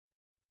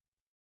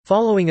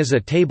Following is a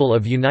table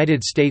of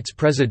United States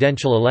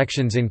presidential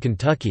elections in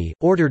Kentucky,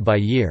 ordered by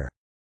year.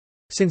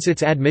 Since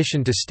its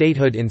admission to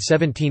statehood in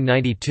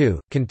 1792,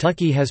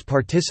 Kentucky has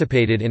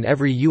participated in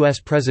every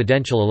U.S.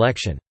 presidential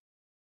election.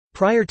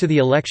 Prior to the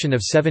election of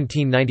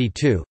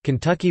 1792,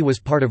 Kentucky was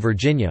part of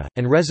Virginia,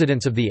 and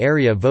residents of the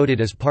area voted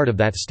as part of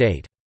that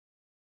state.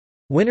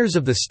 Winners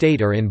of the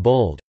state are in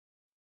bold.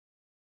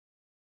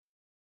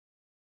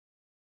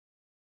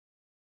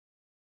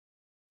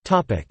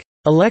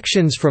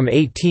 Elections from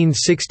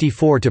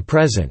 1864 to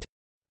present.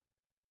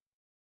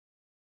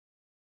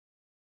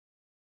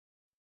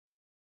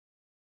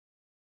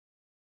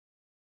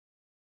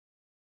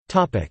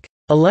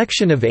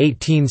 Election of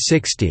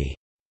 1860.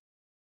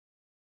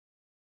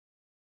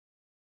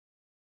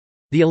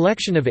 The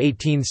election of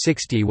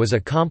 1860 was a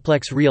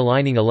complex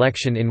realigning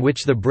election in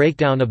which the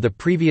breakdown of the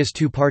previous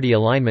two-party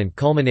alignment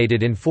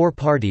culminated in four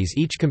parties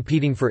each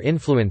competing for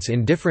influence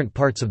in different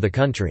parts of the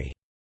country.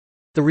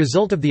 The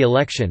result of the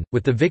election,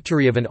 with the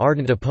victory of an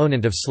ardent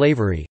opponent of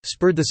slavery,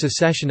 spurred the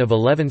secession of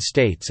 11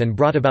 states and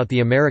brought about the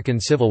American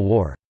Civil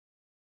War.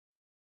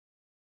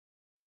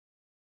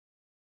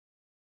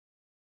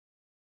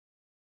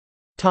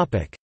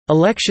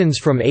 Elections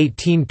from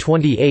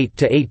 1828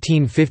 to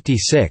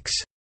 1856.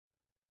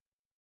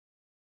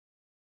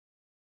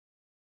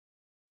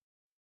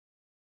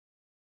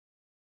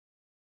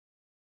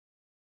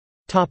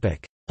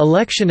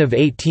 Election of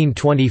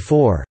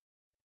 1824.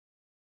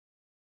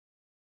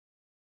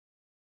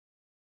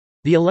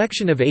 The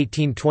election of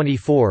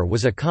 1824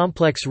 was a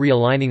complex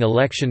realigning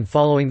election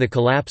following the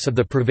collapse of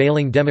the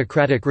prevailing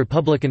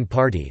Democratic-Republican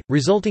Party,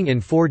 resulting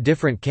in four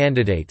different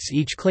candidates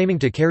each claiming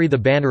to carry the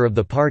banner of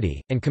the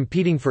party, and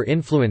competing for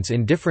influence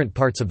in different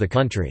parts of the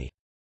country.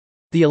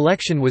 The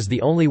election was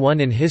the only one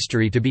in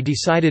history to be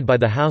decided by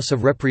the House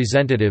of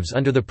Representatives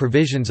under the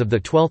provisions of the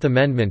 12th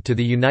Amendment to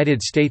the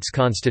United States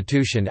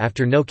Constitution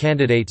after no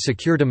candidate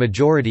secured a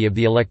majority of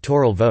the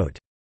electoral vote.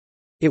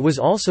 It was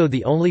also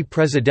the only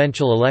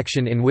presidential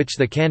election in which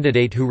the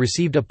candidate who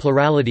received a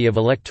plurality of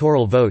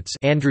electoral votes,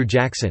 Andrew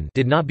Jackson,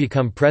 did not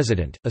become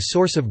president, a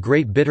source of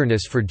great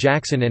bitterness for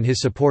Jackson and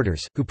his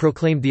supporters, who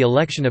proclaimed the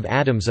election of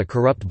Adams a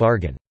corrupt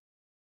bargain.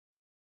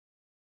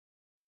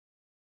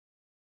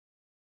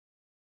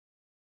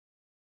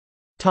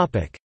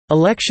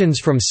 Elections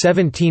from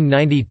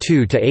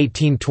 1792 to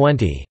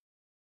 1820.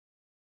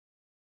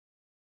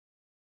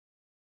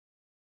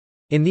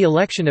 In the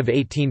election of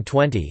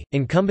 1820,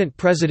 incumbent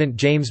President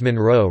James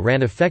Monroe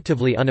ran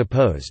effectively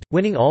unopposed,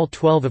 winning all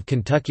 12 of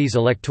Kentucky's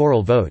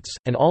electoral votes,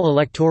 and all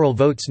electoral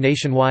votes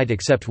nationwide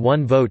except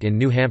one vote in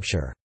New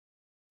Hampshire.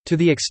 To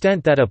the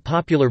extent that a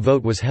popular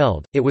vote was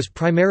held, it was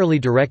primarily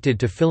directed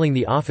to filling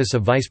the office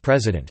of vice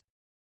president.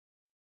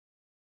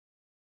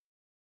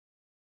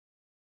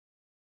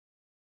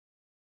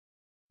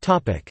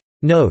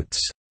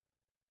 Notes